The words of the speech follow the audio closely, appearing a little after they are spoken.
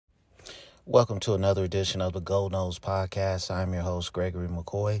Welcome to another edition of the Noles podcast. I'm your host, Gregory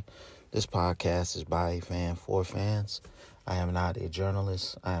McCoy. This podcast is by a fan for fans. I am not a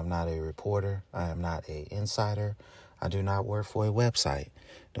journalist. I am not a reporter. I am not an insider. I do not work for a website.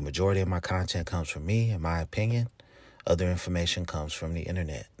 The majority of my content comes from me, in my opinion. Other information comes from the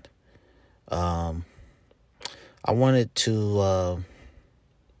internet. I wanted to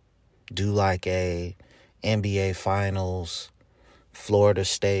do like a NBA Finals Florida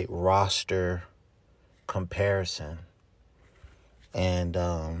State roster comparison. And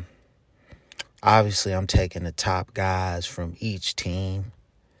obviously I'm taking the top guys from each team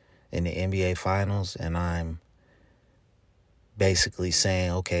in the NBA Finals, and I'm basically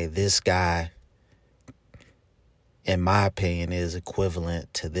saying, okay, this guy, in my opinion, is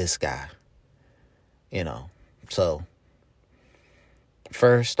equivalent to this guy. So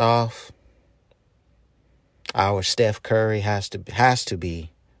first off, our Steph Curry has to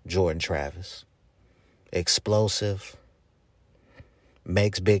be Jordan Travis. Explosive,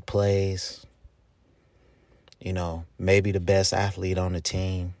 makes big plays, maybe the best athlete on the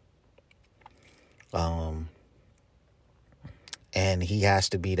team. And he has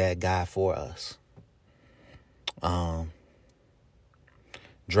to be that guy for us.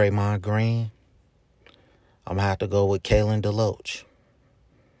 Draymond Green, I'm going to have to go with Kalen DeLoach.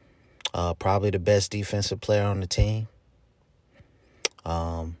 Probably the best defensive player on the team.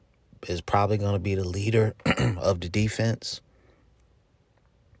 Is probably going to be the leader of the defense.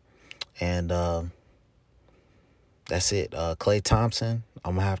 And that's it. Klay Thompson,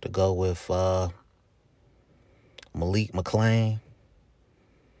 I'm going to have to go with Malik McClain.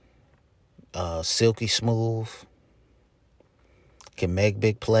 Silky smooth. Can make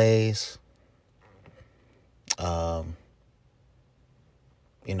big plays.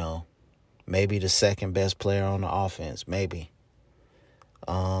 Maybe the second best player on the offense. Maybe.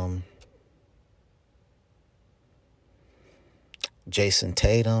 Jason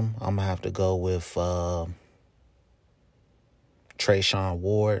Tatum, I'm going to have to go with Trayshawn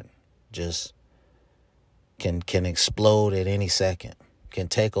Ward. Just can explode at any second. Can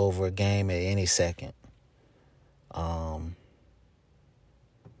take over a game at any second.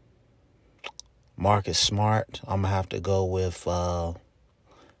 Marcus Smart, I'm going to have to go with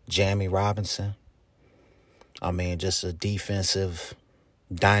Jamie Robinson. Just a defensive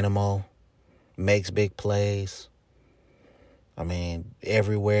dynamo. Makes big plays.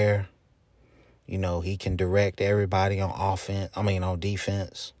 Everywhere. He can direct everybody on on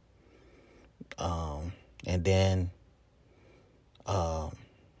defense. And then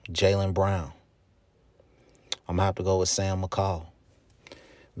Jaylen Brown. I'm going to have to go with Sam McCall.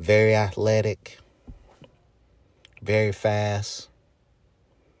 Very athletic. Very fast.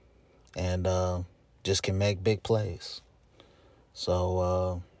 And just can make big plays.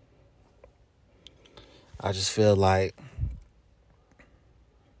 So I just feel like,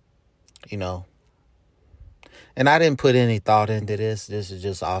 and I didn't put any thought into this. This is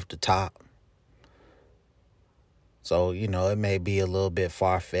just off the top. So, it may be a little bit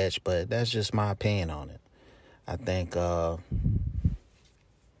far-fetched, but that's just my opinion on it. I think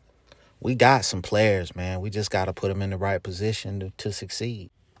we got some players, man. We just got to put them in the right position to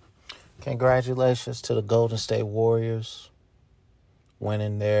succeed. Congratulations to the Golden State Warriors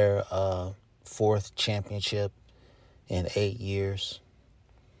winning their fourth championship in 8 years.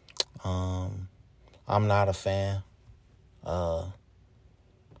 I'm not a fan.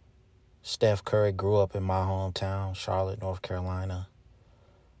 Steph Curry grew up in my hometown, Charlotte, North Carolina.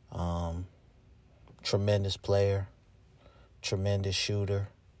 Tremendous player, tremendous shooter.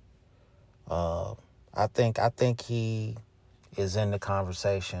 I think he is in the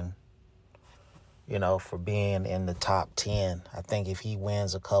conversation, for being in the top 10. I think if he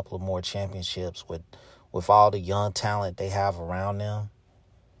wins a couple of more championships with all the young talent they have around them,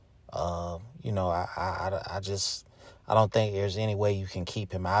 I don't think there's any way you can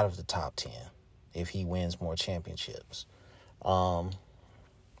keep him out of the top 10 if he wins more championships.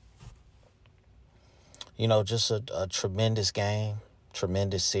 Just a tremendous game,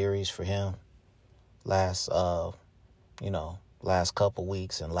 tremendous series for him. Last couple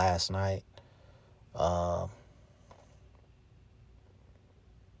weeks and last night. I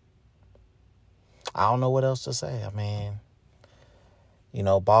don't know what else to say.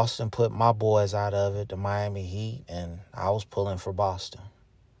 Boston put my boys out of it, the Miami Heat, and I was pulling for Boston.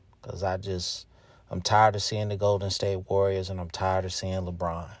 Because I'm tired of seeing the Golden State Warriors, and I'm tired of seeing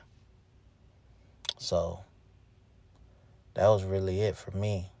LeBron. So, that was really it for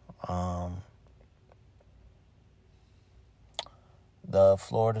me. The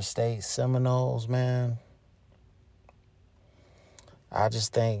Florida State Seminoles, man, I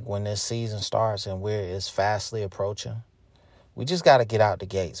just think when this season starts and it's fastly approaching, we just got to get out the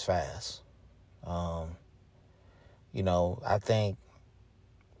gates fast. I think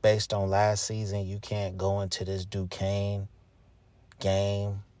based on last season, you can't go into this Duquesne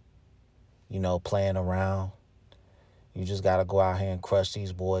game, playing around. You just got to go out here and crush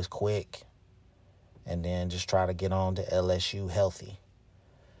these boys quick and then just try to get on to LSU healthy.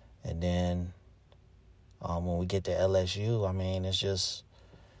 And then when we get to LSU, it's just,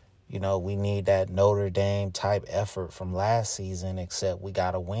 we need that Notre Dame type effort from last season, except we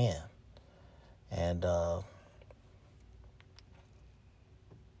got to win. And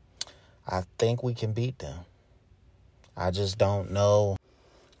I think we can beat them. I just don't know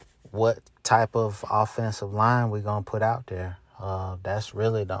what type of offensive line we're going to put out there. That's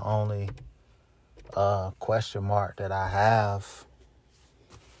really the only question mark that I have.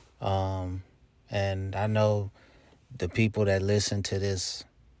 And I know the people that listen to this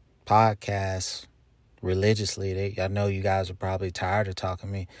podcast religiously, I know you guys are probably tired of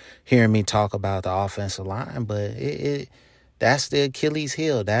hearing me talk about the offensive line, but that's the Achilles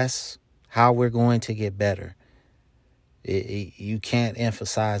heel. That's how we're going to get better. You can't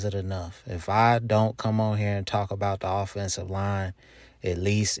emphasize it enough. If I don't come on here and talk about the offensive line at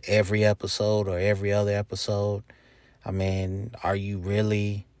least every episode or every other episode, are you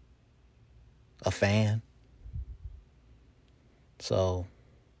really a fan? So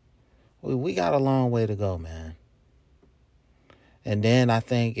we got a long way to go, man. And then I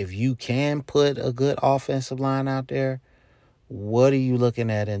think if you can put a good offensive line out there, what are you looking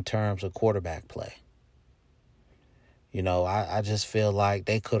at in terms of quarterback play? I just feel like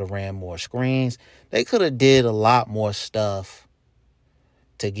they could have ran more screens. They could have did a lot more stuff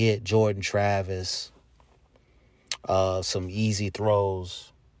to get Jordan Travis some easy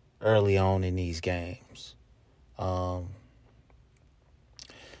throws early on in these games.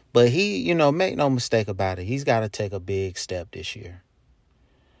 But he, make no mistake about it, he's got to take a big step this year.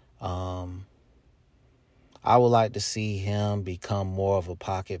 I would like to see him become more of a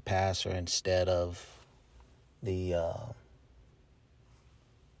pocket passer instead of the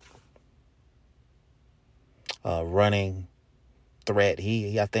running threat.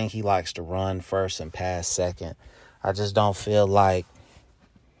 I think he likes to run first and pass second. I just don't feel like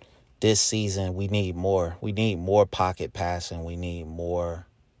this season we need more. We need more pocket passing. We need more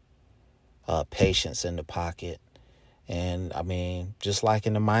patience in the pocket. And, just like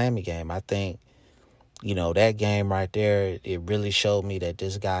in the Miami game, I think, that game right there, it really showed me that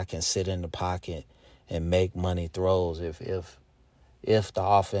this guy can sit in the pocket and make money throws if the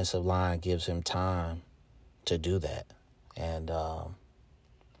offensive line gives him time to do that. And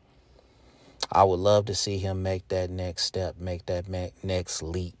I would love to see him make that next step, make that next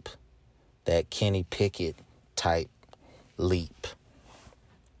leap, that Kenny Pickett type leap.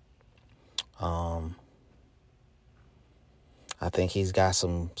 I think he's got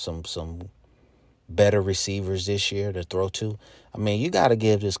some better receivers this year to throw to. You got to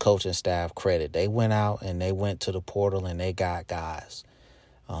give this coaching staff credit. They went out and they went to the portal and they got guys.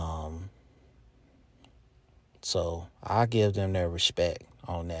 So I give them their respect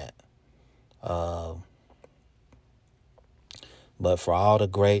on that. But for all the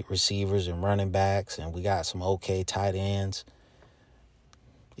great receivers and running backs, and we got some okay tight ends,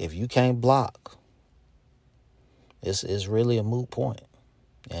 if you can't block, it's really a moot point.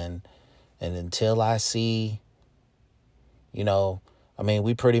 And until I see,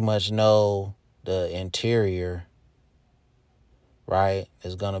 we pretty much know the interior, right,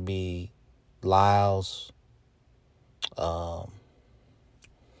 is going to be Lyles, your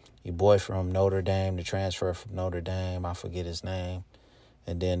boy from Notre Dame, the transfer from Notre Dame, I forget his name,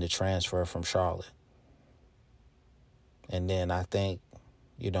 and then the transfer from Charlotte. And then I think,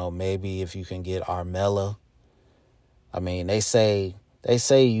 maybe if you can get Armella. They say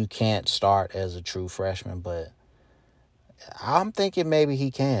you can't start as a true freshman, but I'm thinking maybe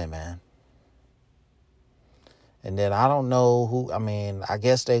he can, man. And then I don't know who, I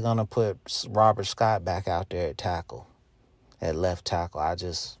guess they're going to put Robert Scott back out there at left tackle.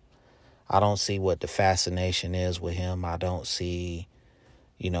 I don't see what the fascination is with him. I don't see,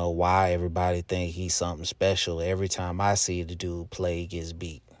 why everybody think he's something special. Every time I see the dude play, he gets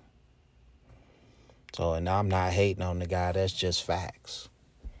beat. So, and I'm not hating on the guy. That's just facts.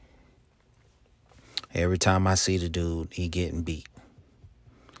 Every time I see the dude, he getting beat.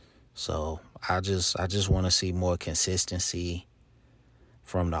 So I just want to see more consistency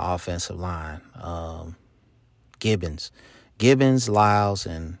from the offensive line. Gibbons, Lyles,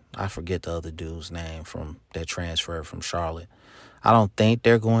 and I forget the other dude's name from that transfer from Charlotte. I don't think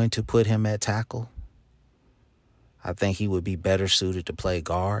they're going to put him at tackle. I think he would be better suited to play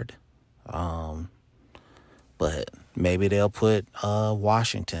guard. But maybe they'll put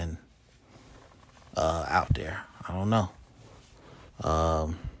Washington out there. I don't know.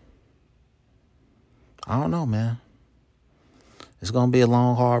 I don't know, man. It's going to be a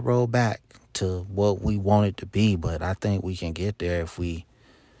long, hard road back to what we want it to be, but I think we can get there if we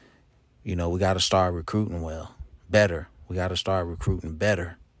got to start recruiting better. We got to start recruiting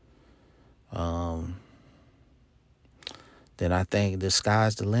better. Then I think the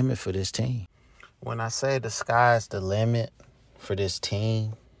sky's the limit for this team. When I say the sky's the limit for this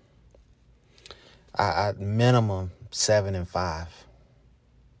team, I minimum 7-5.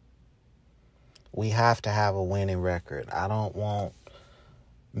 We have to have a winning record. I don't want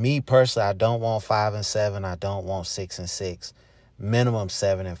 5-7. I don't want 6-6. Minimum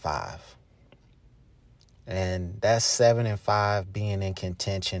 7-5. And that's 7-5 being in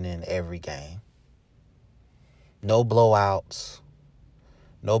contention in every game. No blowouts.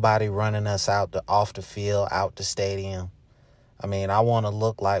 Nobody running us off the field, out the stadium. I mean, I want to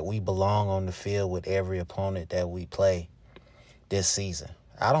look like we belong on the field with every opponent that we play this season.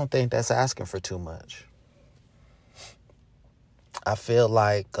 I don't think that's asking for too much. I feel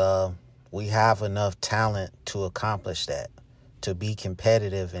like we have enough talent to accomplish that, to be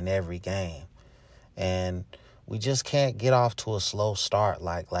competitive in every game. And we just can't get off to a slow start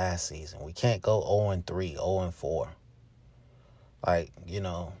like last season. We can't go 0-3, 0-4. Like,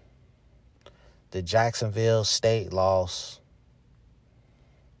 the Jacksonville State loss,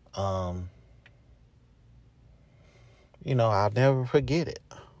 I'll never forget it.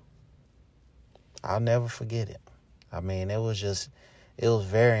 I'll never forget it. I mean, it was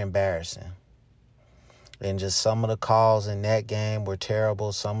very embarrassing. And just some of the calls in that game were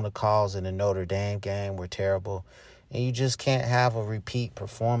terrible. Some of the calls in the Notre Dame game were terrible. And you just can't have a repeat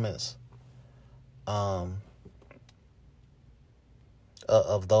performance of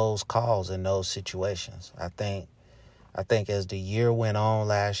those calls in those situations. I think as the year went on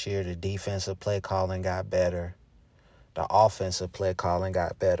last year, the defensive play calling got better. The offensive play calling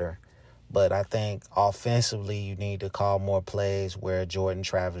got better. But I think offensively you need to call more plays where Jordan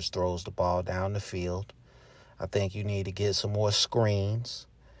Travis throws the ball down the field. I think you need to get some more screens.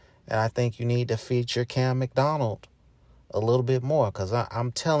 And I think you need to feature Cam McDonald a little bit more. Because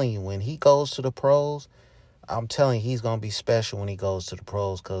I'm telling you, when he goes to the pros, I'm telling you, he's going to be special when he goes to the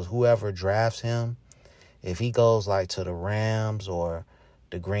pros. Because whoever drafts him, if he goes like to the Rams or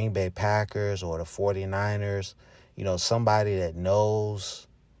the Green Bay Packers or the 49ers, somebody that knows,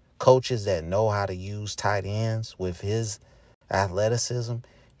 coaches that know how to use tight ends with his athleticism,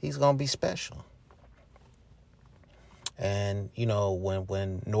 he's going to be special. And,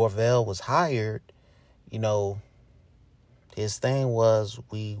 when Norvell was hired, his thing was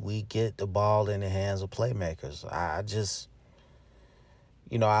we get the ball in the hands of playmakers. I just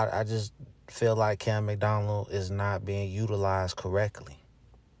feel like Cam McDonald is not being utilized correctly.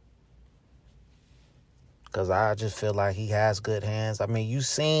 Because I just feel like he has good hands. I mean,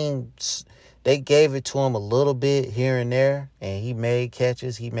 they gave it to him a little bit here and there, and he made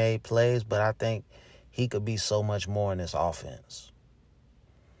catches, he made plays, but I think he could be so much more in this offense.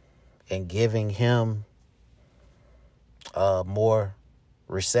 And giving him more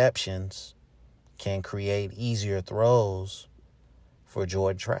receptions can create easier throws for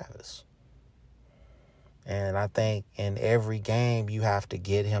Jordan Travis. And I think in every game you have to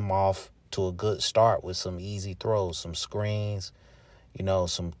get him off to a good start with some easy throws, some screens,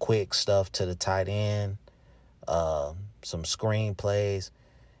 some quick stuff to the tight end, some screen plays.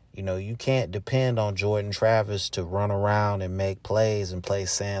 You can't depend on Jordan Travis to run around and make plays and play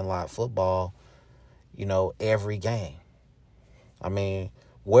sandlot football, every game. I mean,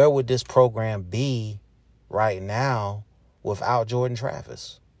 where would this program be right now without Jordan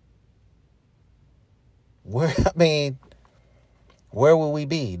Travis? Where would we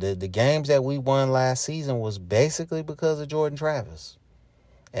be? The games that we won last season was basically because of Jordan Travis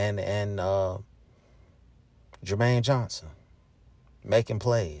and Jermaine Johnson making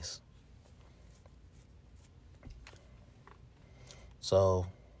plays. So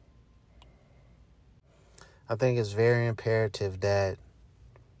I think it's very imperative that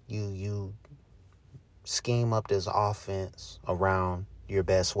you scheme up this offense around your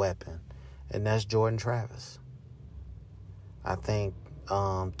best weapon, and that's Jordan Travis. I think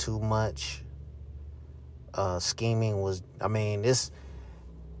too much scheming was,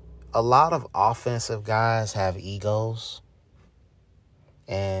 a lot of offensive guys have egos,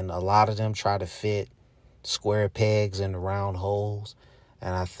 and a lot of them try to fit square pegs into round holes,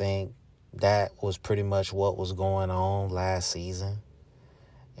 and I think that was pretty much what was going on last season.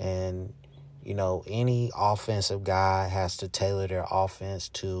 And Any offensive guy has to tailor their offense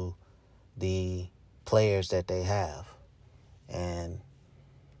to the players that they have. And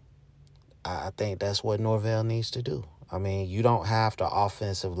I think that's what Norvell needs to do. I mean, you don't have the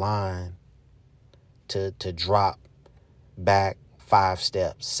offensive line to drop back 5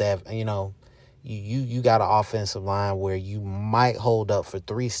 steps, 7. You got an offensive line where you might hold up for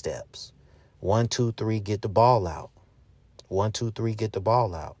 3 steps. 1, 2, 3, get the ball out. 1, 2, 3, get the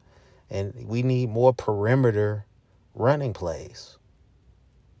ball out. And we need more perimeter running plays.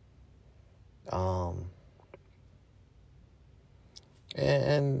 I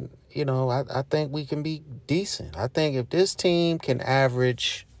think we can be decent. I think if this team can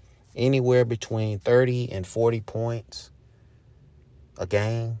average anywhere between 30 and 40 points a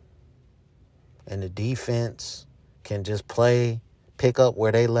game, and the defense can just pick up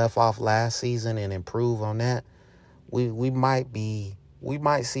where they left off last season and improve on that, we might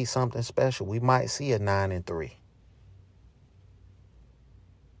see something special. We might see a 9-3.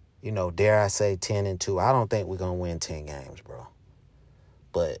 Dare I say 10-2. I don't think we're gonna win 10 games, bro.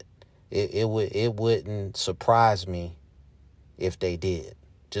 But it wouldn't surprise me if they did,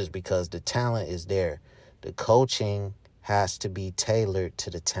 just because the talent is there. The coaching has to be tailored to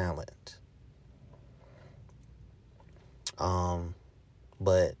the talent.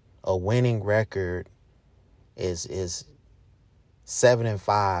 But a winning record is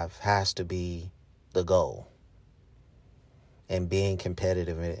 7-5 has to be the goal. And being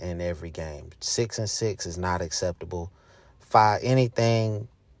competitive in every game. 6-6 is not acceptable. Anything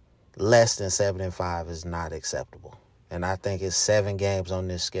less than 7-5 is not acceptable. And I think it's 7 games on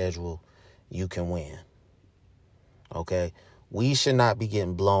this schedule you can win. Okay? We should not be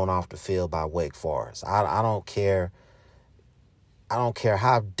getting blown off the field by Wake Forest. I don't care. I don't care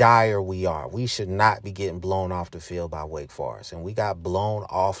how dire we are. We should not be getting blown off the field by Wake Forest. And we got blown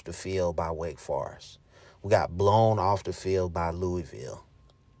off the field by Wake Forest. We got blown off the field by Louisville.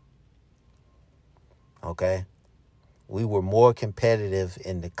 Okay? We were more competitive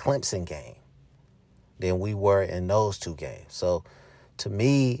in the Clemson game than we were in those 2 games. So, to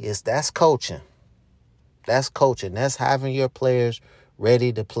me, that's coaching. That's coaching. That's having your players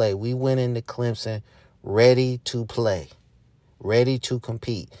ready to play. We went into Clemson ready to play, ready to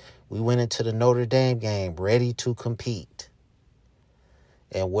compete. We went into the Notre Dame game ready to compete.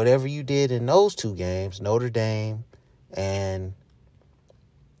 And whatever you did in those 2 games, Notre Dame and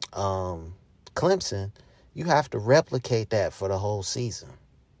Clemson, you have to replicate that for the whole season.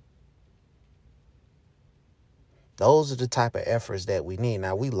 Those are the type of efforts that we need.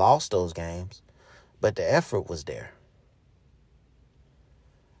 Now, we lost those games, but the effort was there.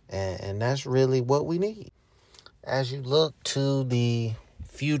 And that's really what we need. As you look to the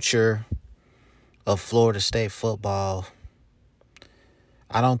future of Florida State football,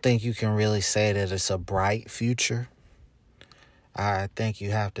 I don't think you can really say that it's a bright future. I think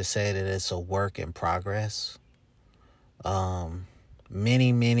you have to say that it's a work in progress.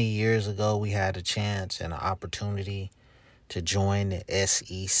 Many, many years ago, we had a chance and an opportunity to join the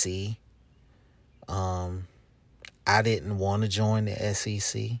SEC. I didn't want to join the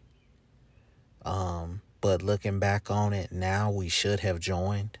SEC. But looking back on it now, we should have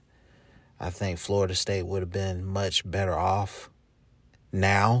joined. I think Florida State would have been much better off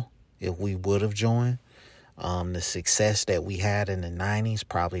now if we would have joined. The success that we had in the 90s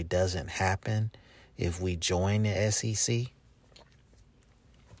probably doesn't happen if we join the SEC.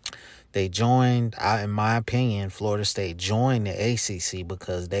 They joined, in my opinion, Florida State joined the ACC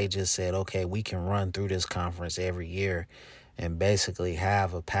because they just said, okay, we can run through this conference every year and basically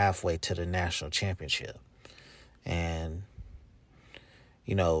have a pathway to the national championship. And,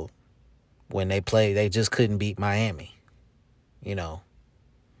 when they played, they just couldn't beat Miami,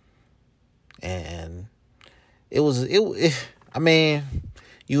 And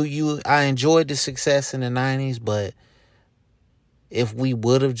I enjoyed the success in the 90s, but if we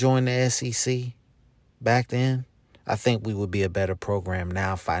would have joined the SEC back then, I think we would be a better program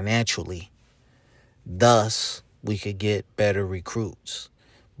now financially. Thus, we could get better recruits.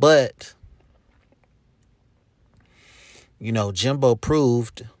 But, Jimbo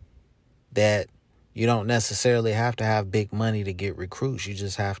proved that you don't necessarily have to have big money to get recruits. You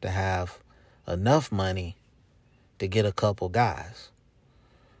just have to have enough money to get a couple guys.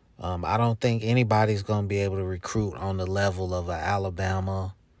 I don't think anybody's going to be able to recruit on the level of a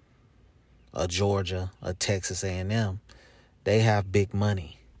Alabama, a Georgia, a Texas A&M. They have big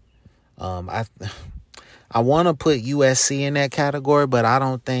money. I want to put USC in that category, but I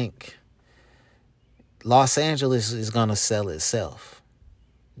don't think Los Angeles is going to sell itself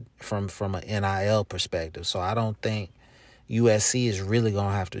from an NIL perspective. So I don't think USC is really going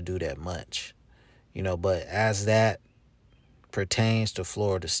to have to do that much. But as that pertains to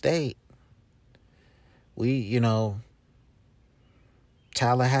Florida State,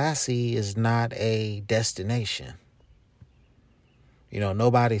 Tallahassee is not a destination.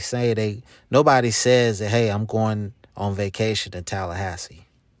 Nobody says that, hey, I'm going on vacation to Tallahassee.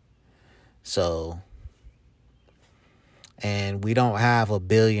 So, and we don't have a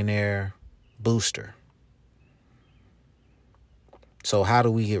billionaire booster. So how do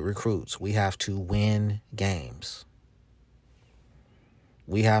we get recruits? We have to win games.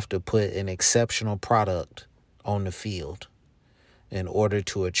 We have to put an exceptional product on the field in order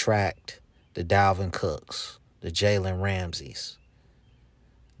to attract the Dalvin Cooks, the Jalen Ramseys,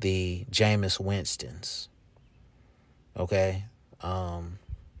 the Jameis Winstons. Okay? And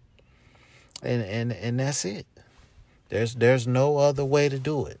that's it. There's no other way to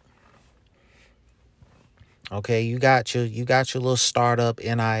do it. Okay, you got your little startup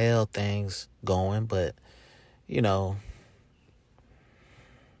NIL things going, but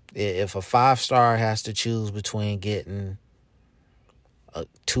if a 5-star has to choose between getting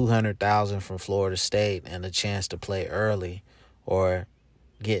 $200,000 from Florida State and a chance to play early, or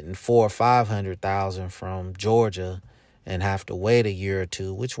getting $400,000 or $500,000 from Georgia and have to wait a year or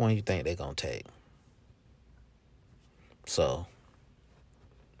two, which one you think they're gonna take? So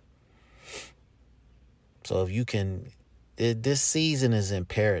if you can, this season is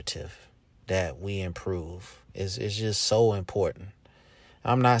imperative that we improve. It's just so important.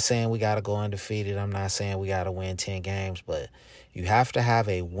 I'm not saying we got to go undefeated. I'm not saying we got to win 10 games, but you have to have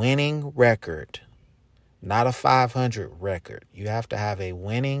a winning record, not a 500 record. You have to have a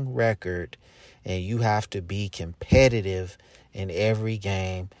winning record, and you have to be competitive in every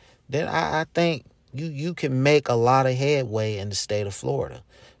game. Then I think you can make a lot of headway in the state of Florida,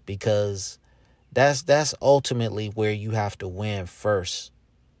 because that's ultimately where you have to win first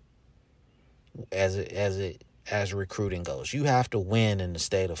as recruiting goes. You have to win in the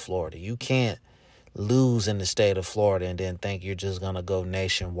state of Florida. You can't lose in the state of Florida and then think you're just going to go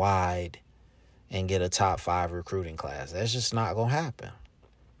nationwide and get a top 5 recruiting class. That's just not going to happen.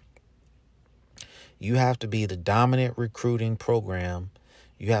 You have to be the dominant recruiting program.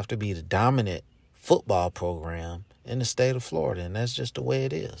 You have to be the dominant football program in the state of Florida, and that's just the way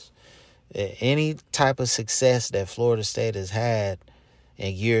it is. Any type of success that Florida State has had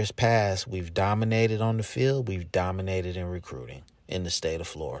in years past, we've dominated on the field, we've dominated in recruiting in the state of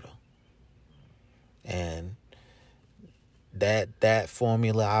Florida. And that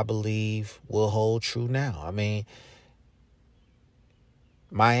formula, I believe, will hold true now. I mean,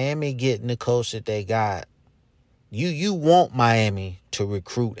 Miami getting the coach that they got, you want Miami to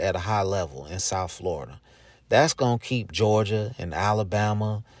recruit at a high level in South Florida. That's going to keep Georgia and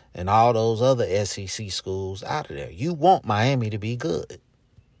Alabama and all those other SEC schools out of there. You want Miami to be good.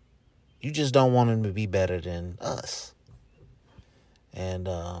 You just don't want them to be better than us. And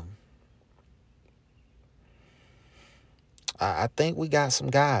I think we got some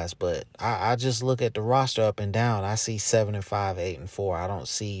guys, but I just look at the roster up and down. I see 7-5, 8-4. I don't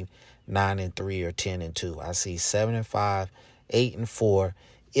see 9-3 or 10-2. I see 7-5, 8-4.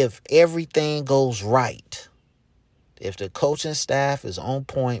 If everything goes right, if the coaching staff is on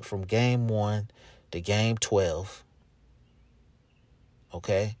point from game 1 to game 12,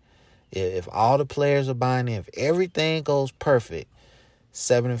 okay? If all the players are buying in, if everything goes perfect,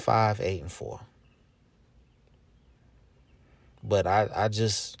 7-5, 8-4. But I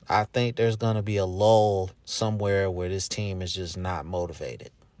think there's going to be a lull somewhere where this team is just not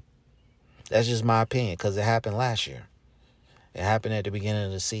motivated. That's just my opinion, because it happened last year. It happened at the beginning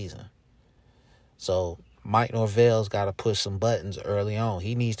of the season. So Mike Norvell's got to push some buttons early on.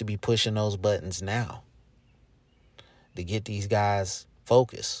 He needs to be pushing those buttons now to get these guys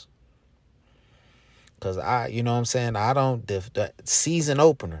focused. Because you know what I'm saying? The season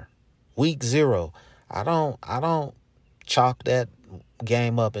opener, week 0, I don't chalk that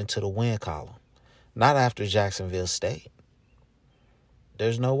game up into the win column. Not after Jacksonville State.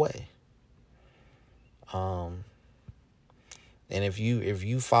 There's no way. And if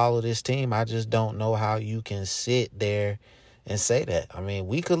you follow this team, I just don't know how you can sit there and say that. I mean,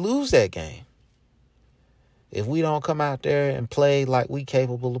 we could lose that game if we don't come out there and play like we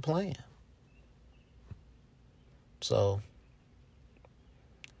capable of playing. So,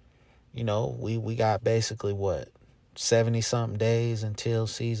 we got basically 70-something days until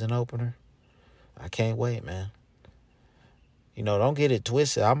season opener. I can't wait, man. Don't get it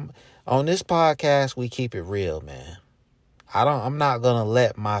twisted. On this podcast, we keep it real, man. I'm not going to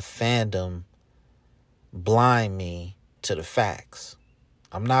let my fandom blind me to the facts.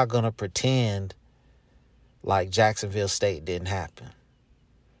 I'm not going to pretend like Jacksonville State didn't happen.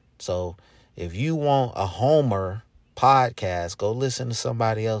 So if you want a Homer podcast, go listen to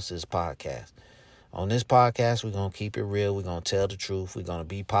somebody else's podcast. On this podcast, we're going to keep it real. We're going to tell the truth. We're going to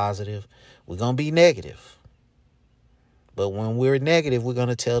be positive. We're going to be negative. But when we're negative, we're going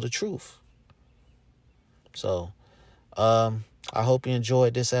to tell the truth. So, I hope you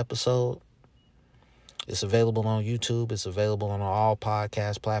enjoyed this episode. It's available on YouTube. It's available on all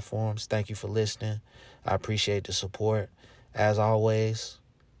podcast platforms. Thank you for listening. I appreciate the support. As always,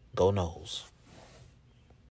 go Noles.